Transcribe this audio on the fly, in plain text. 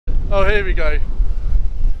Oh, here we go.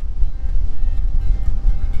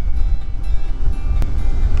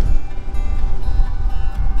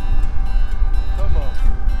 Come on.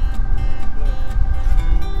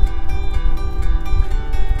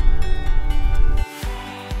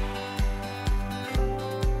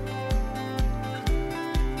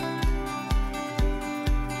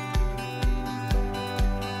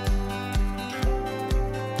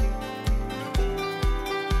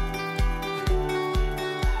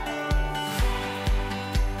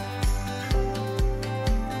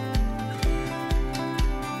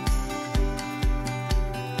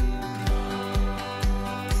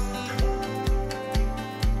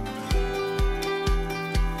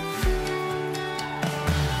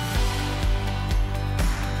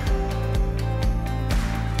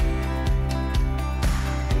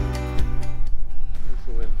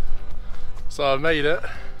 So I made it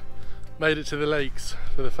to the lakes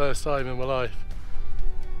for the first time in my life,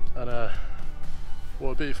 and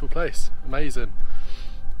what a beautiful place, amazing.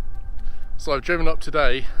 So I've driven up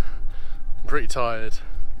today, I'm pretty tired,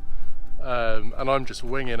 and I'm just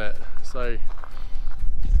winging it. So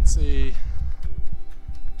you can see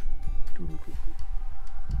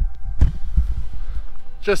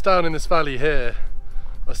just down in this valley here,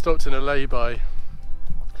 I stopped in a lay-by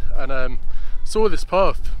and saw this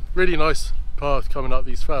path, really nice path coming up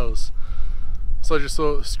these fells. So I just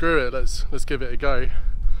thought, screw it, let's give it a go.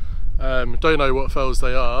 Don't know what fells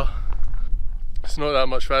they are. It's not that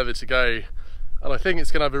much further to go, and I think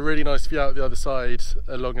it's going to have a really nice view out the other side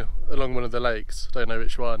along one of the lakes. Don't know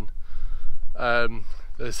which one.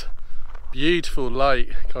 There's beautiful light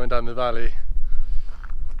coming down the valley.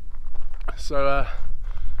 So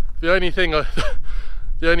the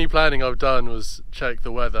only planning I've done was check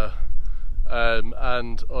the weather. And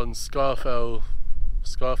on Scarfell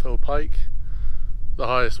Pike, the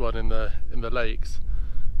highest one in the lakes,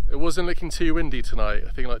 it wasn't looking too windy tonight.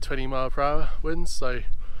 I think like 20 mph winds, so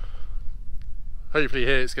hopefully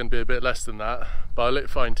here it's going to be a bit less than that, but I look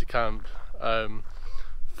fine to camp.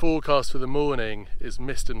 Forecast for the morning is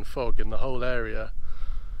mist and fog in the whole area,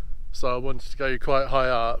 so I wanted to go quite high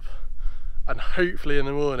up and hopefully in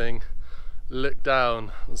the morning look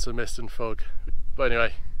down on some mist and fog. But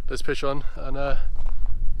anyway, let's push on, and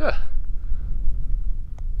yeah,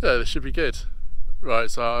 this should be good.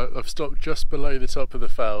 Right, so I've stopped just below the top of the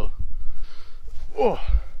fell,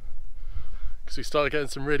 because we started getting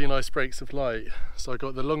some really nice breaks of light. So I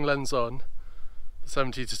got the long lens on,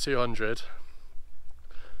 70 to 200,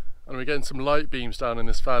 and we're getting some light beams down in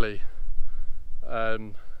this valley.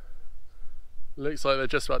 Looks like they're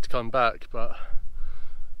just about to come back, but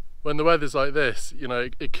when the weather's like this, you know,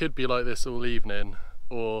 it could be like this all evening,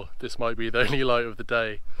 or this might be the only light of the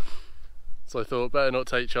day. So I thought better not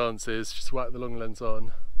take chances, just whack the long lens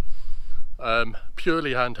on.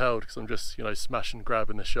 Purely handheld, because I'm just, you know, smash and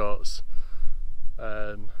grabbing the shots.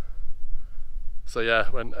 So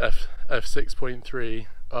yeah, went f6.3,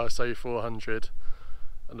 ISO 400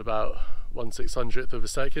 and about 1/600th of a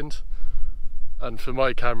second. And for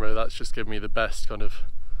my camera, that's just given me the best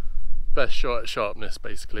shot at sharpness,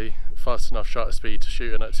 basically. Fast enough shutter speed to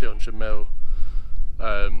shoot in at 200mm.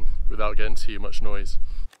 Without getting too much noise.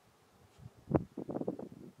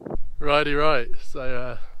 Righty right,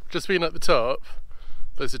 so just been at the top.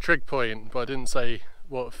 There's a trig point, but I didn't say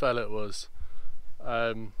what fell it was.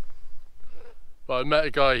 But I met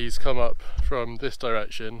a guy who's come up from this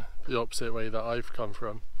direction, the opposite way that I've come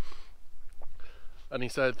from, and he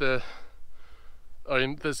said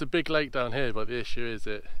there's a big lake down here, but the issue is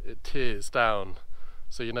it tears down,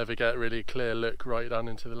 so you never get really a clear look right down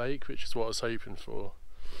into the lake, which is what I was hoping for,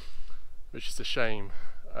 which is a shame.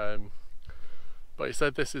 But he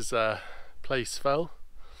said this is a place fell,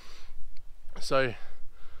 so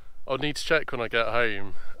I'll need to check when I get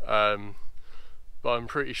home, but I'm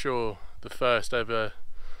pretty sure the first ever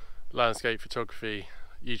landscape photography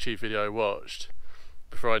YouTube video I watched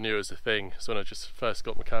before I knew it was a thing, so when I just first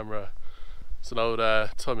got my camera, it's an old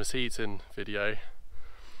Thomas Heaton video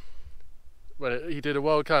when he did a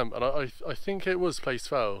wild camp, and I think it was place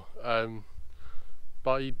fell,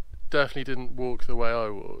 but he definitely didn't walk the way I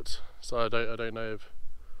walked, so I don't know if,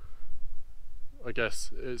 I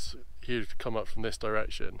guess he'd come up from this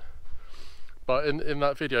direction. But in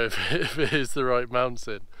that video, if it is the right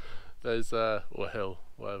mountain, there's or hill,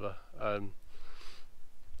 whatever,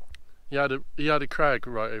 he had a crag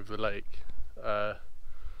right over the lake.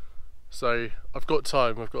 So I've got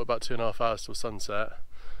time. I've got about 2.5 hours till sunset.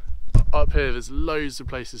 Up here, there's loads of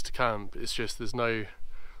places to camp. It's just there's no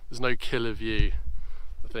killer view.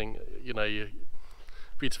 I think, you know, you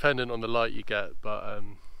be dependent on the light you get, but I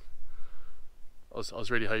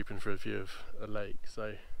was really hoping for a view of a lake.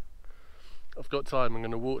 So I've got time, I'm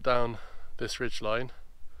going to walk down this ridge line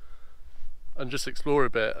and just explore a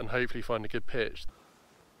bit and hopefully find a good pitch.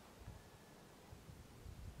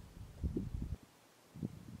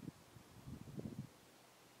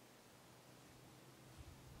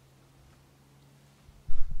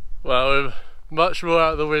 Well, we're much more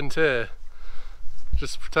out of the wind here,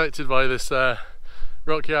 just protected by this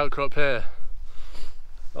rocky outcrop here.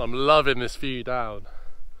 I'm loving this view down.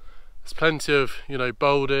 There's plenty of, you know,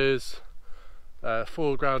 boulders,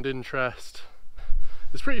 foreground interest.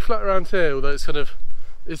 It's pretty flat around here, although it's kind of,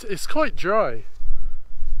 it's quite dry.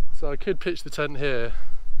 So I could pitch the tent here.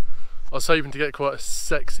 I was hoping to get quite a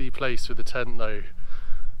sexy place with the tent though,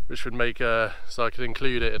 which would make so I could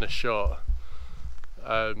include it in a shot.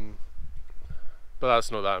 But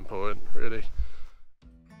that's not that important, really.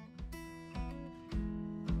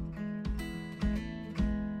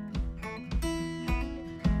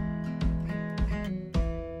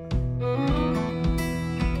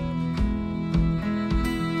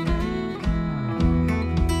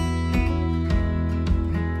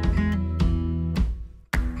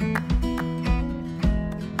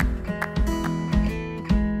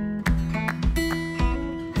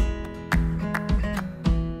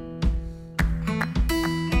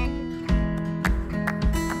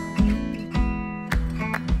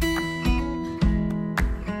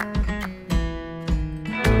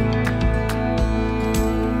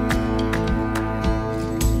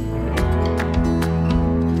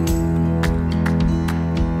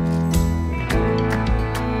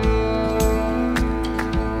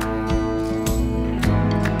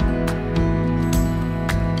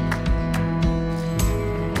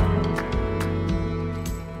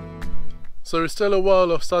 So we're still a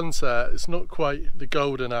while off sunset. It's not quite the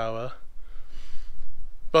golden hour,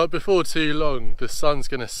 but before too long the sun's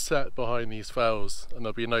going to set behind these fells and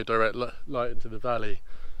there'll be no direct light into the valley.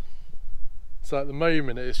 So at the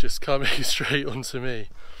moment it's just coming straight onto me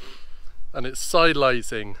and it's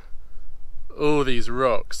sidelighting all these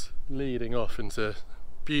rocks leading off into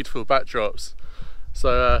beautiful backdrops.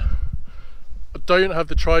 So I don't have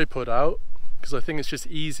the tripod out because I think it's just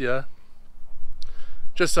easier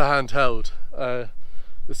just a handheld.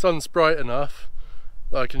 The sun's bright enough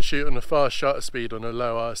that I can shoot on a fast shutter speed on a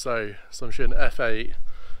low ISO, so I'm shooting f8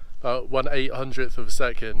 about 1/800th of a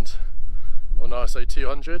second on ISO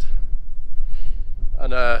 200,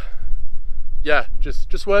 and yeah,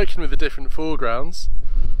 just working with the different foregrounds.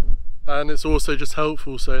 And it's also just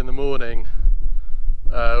helpful, so in the morning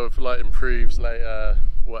if light improves later,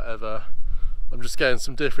 whatever, I'm just getting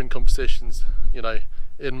some different compositions, you know,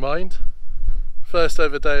 in mind. First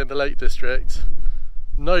ever day in the Lake District,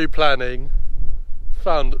 no planning,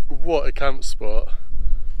 found what a camp spot,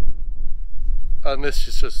 and this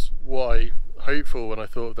is just what I hoped for when I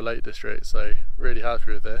thought of the Lake District, so really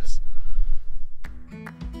happy with this.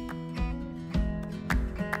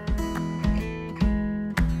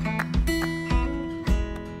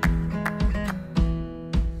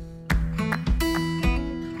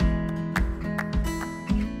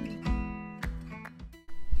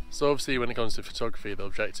 So obviously when it comes to photography, the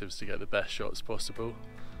objective is to get the best shots possible,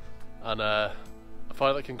 and I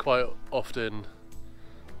find that can quite often,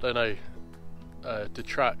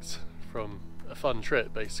 detract from a fun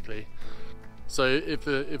trip basically. So if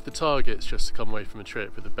the target's just to come away from a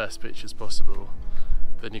trip with the best pictures possible,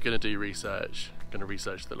 then you're going to do research. You're going to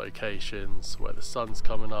research the locations, where the sun's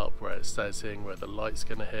coming up, where it's setting, where the light's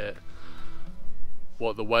going to hit,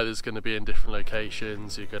 what the weather's going to be in different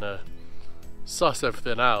locations. You're going to suss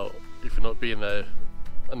everything out if you're not being there,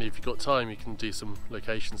 and if you've got time you can do some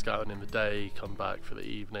location scouting in the day, come back for the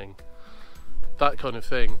evening, that kind of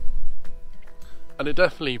thing. And it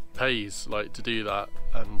definitely pays, like, to do that,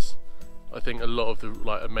 and I think a lot of the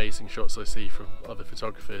amazing shots I see from other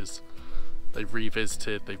photographers, they've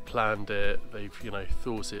revisited, they've planned it, they've, you know,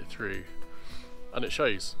 thought it through, and it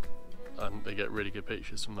shows, and they get really good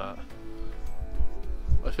pictures from that.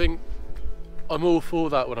 I think I'm all for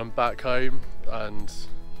that when I'm back home and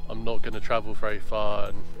I'm not going to travel very far,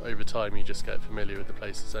 and over time you just get familiar with the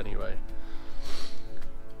places anyway.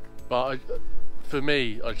 But for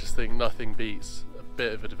me, I just think nothing beats a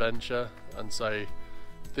bit of adventure, and so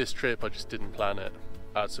this trip I just didn't plan it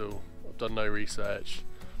at all. I've done no research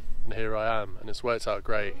and here I am, and it's worked out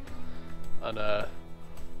great. And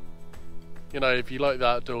you know, if you like the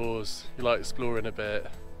outdoors, you like exploring a bit,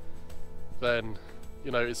 then you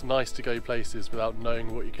know, it's nice to go places without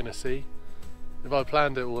knowing what you're going to see. If I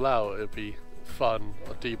planned it all out, it'd be fun,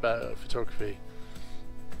 I'd do better at photography.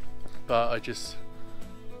 But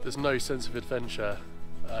there's no sense of adventure.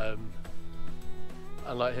 And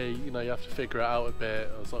like here, you know, you have to figure it out a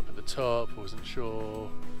bit. I was up at the top, I wasn't sure,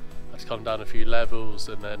 I had to come down a few levels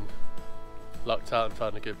and then lucked out and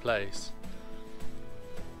found a good place.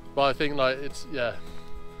 But I think like it's, yeah,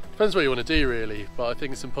 depends what you want to do really, but I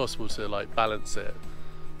think it's impossible to like balance it.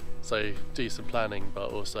 So do some planning,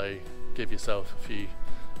 but also give yourself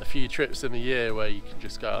a few trips in the year where you can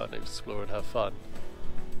just go out and explore and have fun.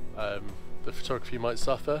 The photography might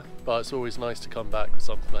suffer, but it's always nice to come back with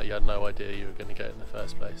something that you had no idea you were going to get in the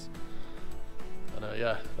first place. And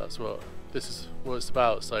yeah, that's what this is what it's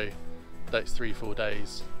about. So next 3-4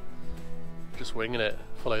 days, just winging it,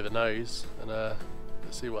 follow the nose, and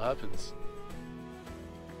let's see what happens.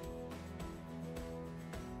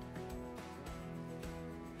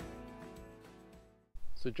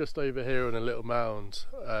 So just over here on a little mound,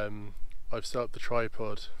 I've set up the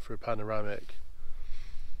tripod for a panoramic,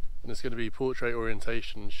 and it's going to be portrait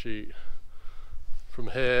orientation shoot from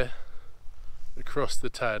here across the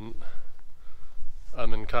tent,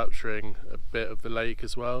 and then capturing a bit of the lake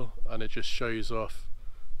as well, and it just shows off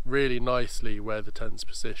really nicely where the tent's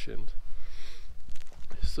positioned.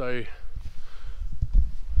 So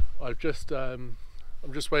I'm just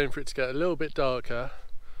waiting for it to get a little bit darker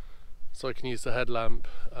so I can use the headlamp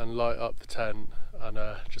and light up the tent and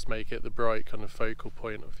just make it the bright kind of focal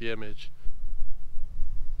point of the image.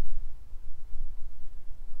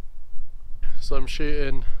 So I'm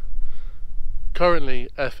shooting currently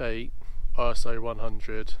f8 ISO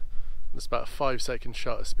 100, and it's about a 5-second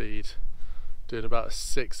shutter speed, doing about a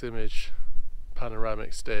 6 image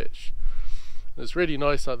panoramic stitch. And it's really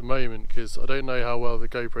nice at the moment because I don't know how well the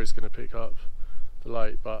GoPro is going to pick up the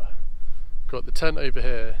light, but I've got the tent over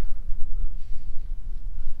here,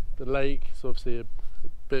 the lake is obviously a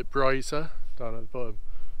bit brighter down at the bottom,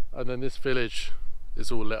 and then this village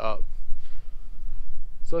is all lit up.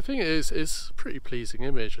 So I think it's a pretty pleasing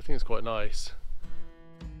image. I think it's quite nice.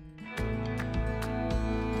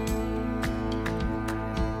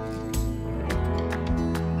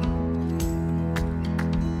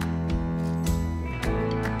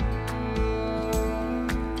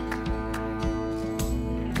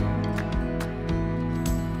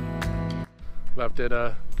 We'll have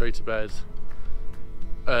dinner, go to bed,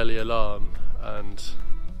 early alarm, and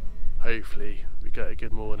hopefully we get a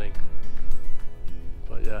good morning.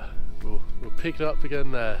 But yeah, we'll pick it up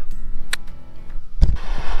again there.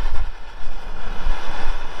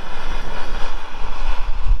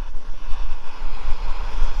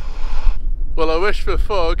 Well, I wish for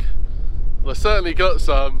fog, well, I certainly got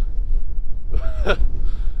some,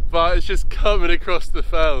 but it's just coming across the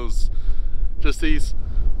fells, just these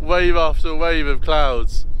wave after wave of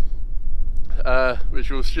clouds,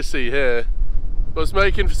 which we'll just see here. But it's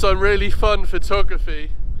making for some really fun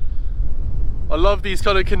photography. I love these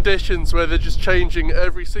kind of conditions where they're just changing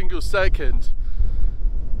every single second.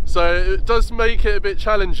 So it does make it a bit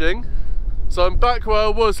challenging. So I'm back where I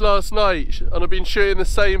was last night, and I've been shooting the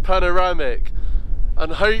same panoramic,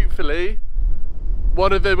 and hopefully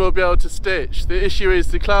one of them will be able to stitch. The issue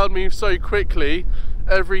is the cloud moves so quickly,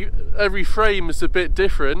 every frame is a bit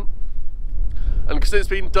different, and because it's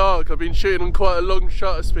been dark I've been shooting on quite a long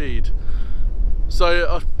shutter speed,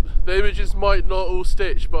 so the images might not all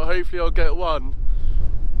stitch, but hopefully I'll get one.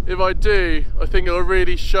 If I do, I think it'll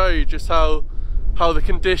really show just how the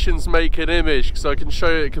conditions make an image, because I can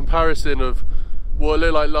show you a comparison of what it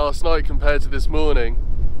looked like last night compared to this morning.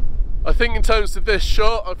 I think in terms of this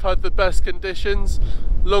shot I've had the best conditions,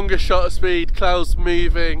 longer shutter speed, clouds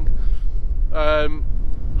moving,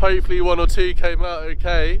 hopefully one or two came out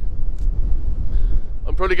okay.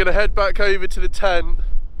 I'm probably going to head back over to the tent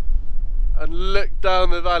and look down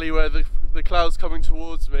the valley where the cloud's coming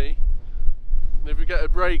towards me, and if we get a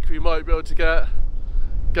break we might be able to get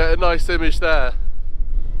a nice image there.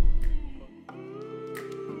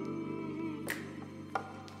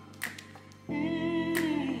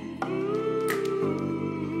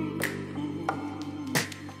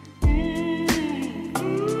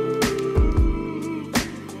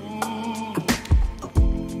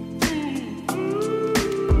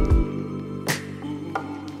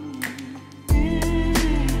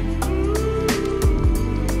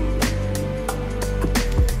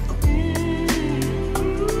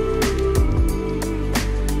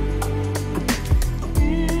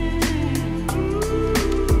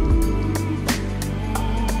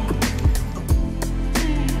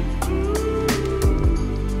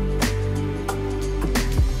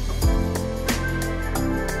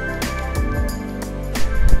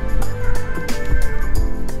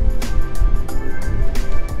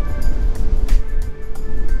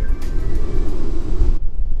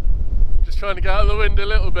 Trying to get out of the wind a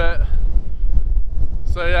little bit.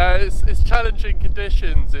 So yeah, it's challenging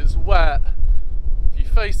conditions. It's wet. If you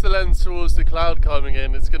face the lens towards the cloud coming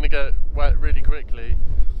in, it's going to get wet really quickly.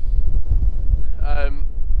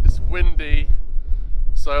 It's windy,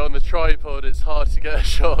 so on the tripod it's hard to get a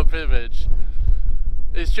sharp image.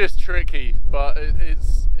 It's just tricky, but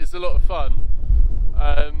it's a lot of fun.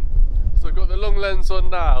 So I've got the long lens on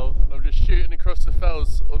now, and I'm just shooting across the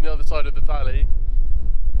fells on the other side of the valley.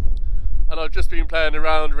 And I've just been playing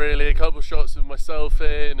around really, a couple shots of myself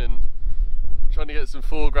in and trying to get some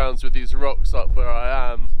foregrounds with these rocks up where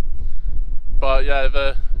I am. But yeah,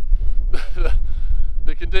 the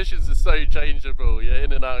conditions are so changeable. You're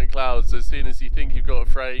in and out in clouds. As soon as you think you've got a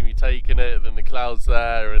frame, you're taking it, then the cloud's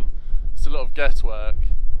there, and it's a lot of guesswork.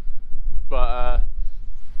 But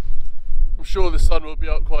I'm sure the sun will be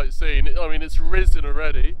up quite soon. I mean, it's risen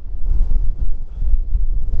already.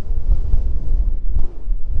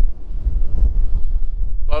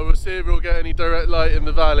 But we'll see if we'll get any direct light in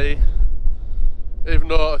the valley. If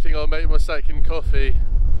not, I think I'll make my second coffee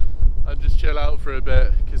and just chill out for a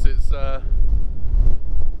bit, because it's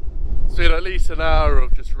been at least an hour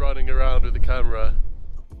of just running around with the camera.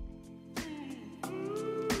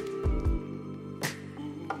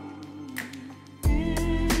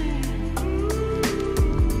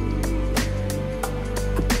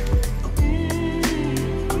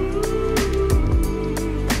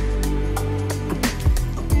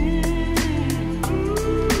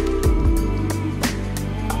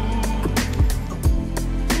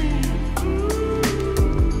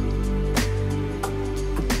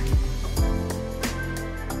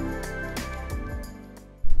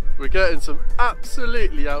 We're getting some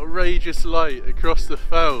absolutely outrageous light across the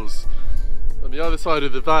fells on the other side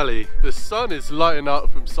of the valley. The sun is lighting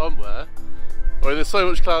up from somewhere. I mean, there's so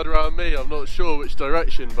much cloud around me, I'm not sure which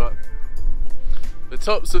direction, but the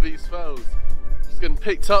tops of these fells just getting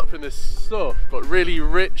picked up in this soft but really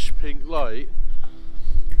rich pink light.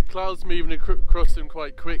 Clouds moving across them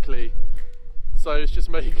quite quickly, so it's just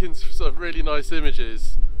making some really nice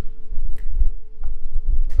images.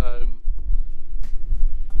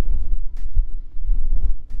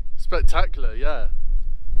 Spectacular, yeah.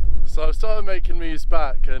 So I've started making moves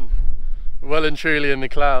back, and well and truly in the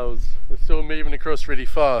clouds. They're still moving across really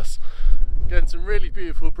fast, getting some really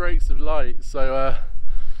beautiful breaks of light. So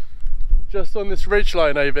just on this ridge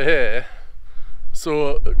line over here,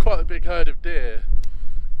 saw quite a big herd of deer,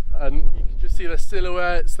 and you can just see their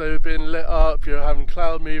silhouettes. They were being lit up, you're having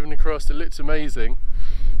cloud moving across. It looked amazing.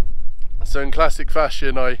 So in classic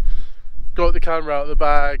fashion, I got the camera out of the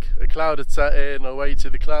bag, a cloud had set in, I waited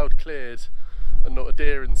till the cloud cleared and not a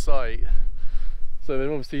deer in sight. So they've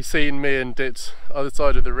obviously seen me and dipped other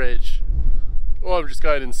side of the ridge. Or I'm just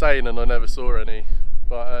going insane and I never saw any.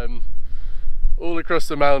 But all across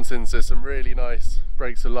the mountains there's some really nice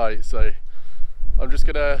breaks of light, so I'm just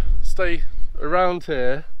gonna stay around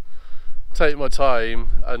here, take my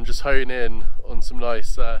time and just hone in on some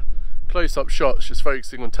nice close-up shots, just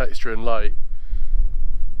focusing on texture and light.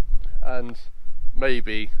 And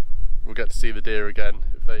maybe we'll get to see the deer again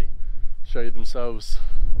if they show themselves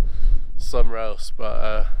somewhere else.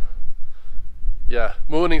 But yeah,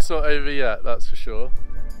 morning's not over yet, that's for sure.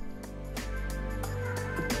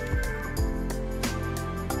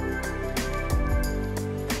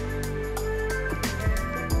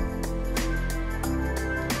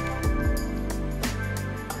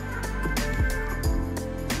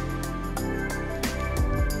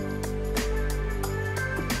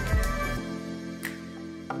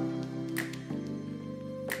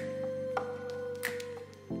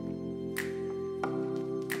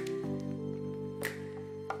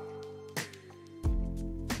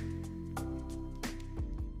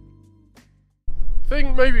 I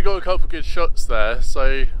think maybe got a couple good shots there.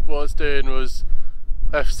 So what I was doing was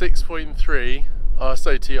f6.3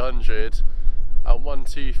 ISO 200 and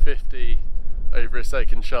 1250 over a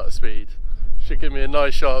second shutter speed. Should give me a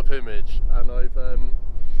nice sharp image, and I've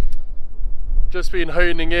just been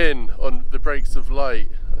honing in on the breaks of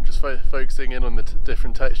light and just focusing in on the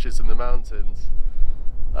different textures in the mountains.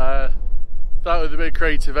 That with a bit of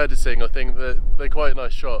creative editing, I think that they're quite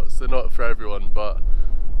nice shots. They're not for everyone, but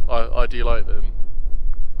I do like them.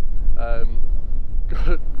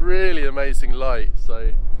 Got really amazing light,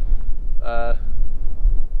 so I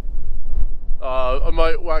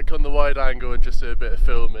might whack on the wide angle and just do a bit of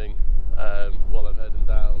filming while I'm heading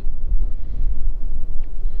down.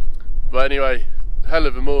 But anyway, hell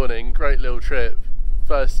of a morning, great little trip,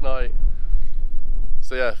 first night.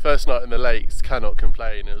 So yeah, first night in the lakes, cannot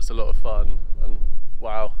complain. It was a lot of fun, and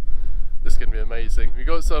wow, this is going to be amazing. We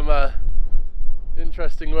got some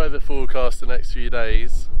interesting weather forecast the next few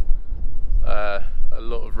days. A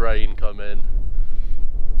lot of rain coming,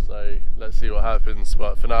 so let's see what happens.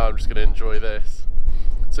 But for now, I'm just going to enjoy this.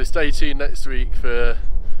 So stay tuned next week for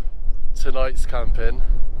tonight's camping,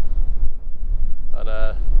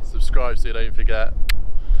 and subscribe so you don't forget.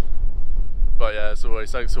 But yeah, as always,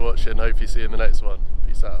 thanks for watching. Hope you see you in the next one.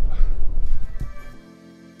 Peace out.